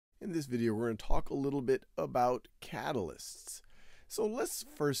in this video, we're going to talk a little bit about catalysts. So let's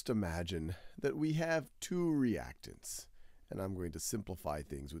first imagine that we have two reactants. And I'm going to simplify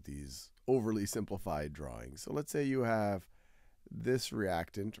things with these overly simplified drawings. So let's say you have this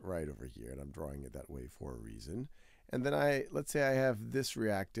reactant right over here, and I'm drawing it that way for a reason. And then let's say I have this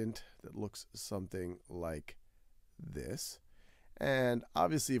reactant that looks something like this. And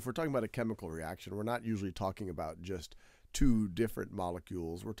obviously, if we're talking about a chemical reaction, we're not usually talking about just two different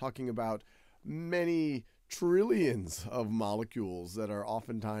molecules. We're talking about many trillions of molecules that are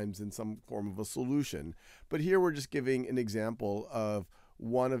oftentimes in some form of a solution. But here we're just giving an example of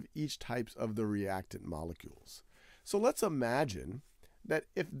one of each types of the reactant molecules. So let's imagine that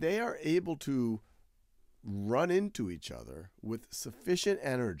if they are able to run into each other with sufficient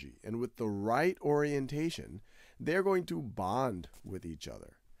energy and with the right orientation, they're going to bond with each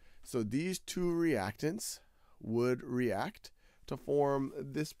other. So these two reactants would react to form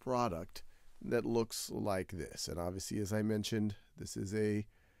this product that looks like this. And obviously, as I mentioned, this is a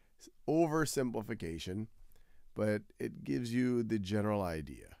oversimplification, but it gives you the general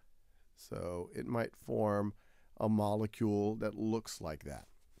idea. So it might form a molecule that looks like that.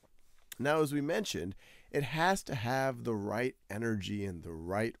 Now, as we mentioned, it has to have the right energy and the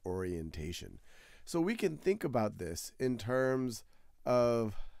right orientation. So we can think about this in terms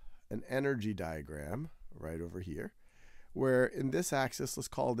of an energy diagram right over here, where in this axis, let's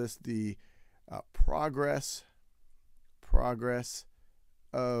call this the progress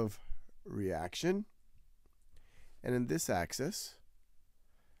of reaction. And in this axis,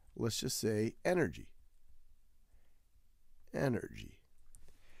 let's just say energy.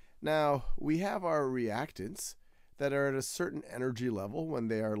 Now, we have our reactants that are at a certain energy level when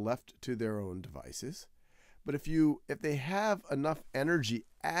they are left to their own devices. But if they have enough energy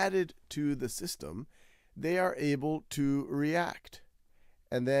added to the system, they are able to react.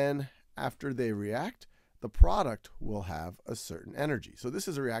 And then after they react, the product will have a certain energy. So this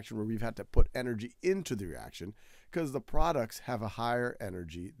is a reaction where we've had to put energy into the reaction because the products have a higher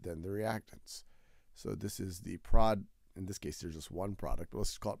energy than the reactants. So this is the in this case, there's just one product.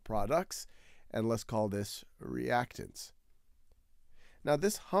 Let's call it products, and let's call this reactants. Now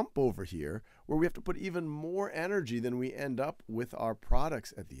this hump over here, where we have to put even more energy than we end up with our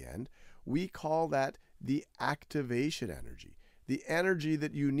products at the end, we call that the activation energy. The energy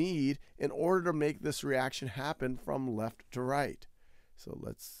that you need in order to make this reaction happen from left to right. So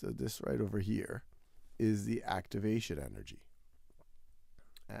this right over here is the activation energy.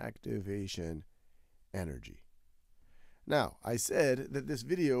 Activation energy. Now, I said that this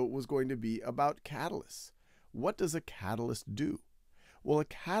video was going to be about catalysts. What does a catalyst do? Well, a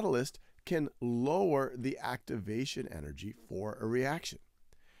catalyst can lower the activation energy for a reaction.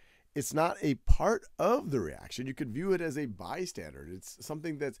 It's not a part of the reaction. You could view it as a bystander. It's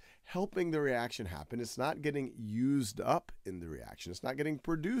something that's helping the reaction happen. It's not getting used up in the reaction. It's not getting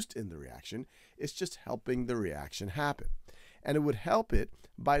produced in the reaction. It's just helping the reaction happen. And it would help it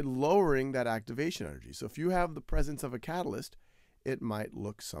by lowering that activation energy. So if you have the presence of a catalyst, it might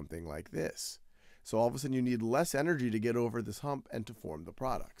look something like this. So all of a sudden you need less energy to get over this hump and to form the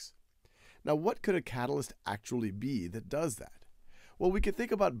products. Now, what could a catalyst actually be that does that? Well, we could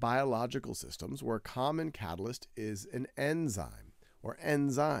think about biological systems where a common catalyst is an enzyme or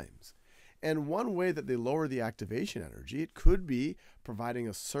enzymes. And one way that they lower the activation energy, it could be providing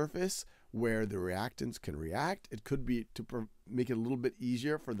a surface where the reactants can react. It could be to make it a little bit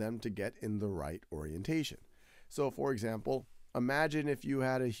easier for them to get in the right orientation. So for example, imagine if you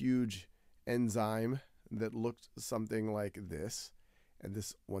had a huge enzyme that looked something like this. And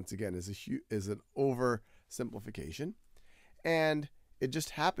this, once again, is an oversimplification. And it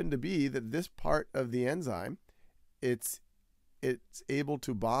just happened to be that this part of the enzyme, it's able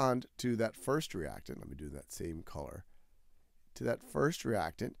to bond to that first reactant. Let me do that same color. To that first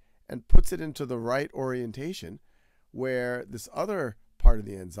reactant, and puts it into the right orientation where this other part of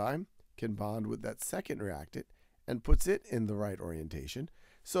the enzyme can bond with that second reactant and puts it in the right orientation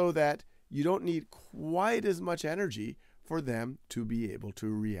so that you don't need quite as much energy for them to be able to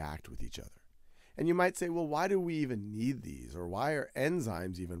react with each other. And you might say, well, why do we even need these? Or why are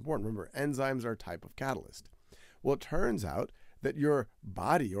enzymes even important? Remember, enzymes are a type of catalyst. Well, it turns out that your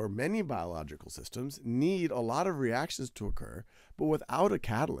body or many biological systems need a lot of reactions to occur, but without a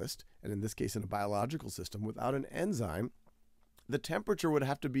catalyst, and in this case in a biological system, without an enzyme, the temperature would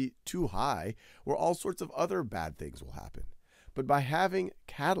have to be too high where all sorts of other bad things will happen. But by having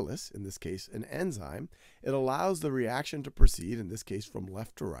catalysts, in this case an enzyme, it allows the reaction to proceed, in this case from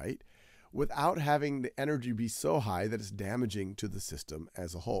left to right, without having the energy be so high that it's damaging to the system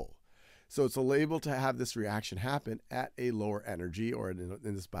as a whole. So it's able to have this reaction happen at a lower energy, or in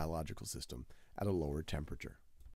this biological system, at a lower temperature.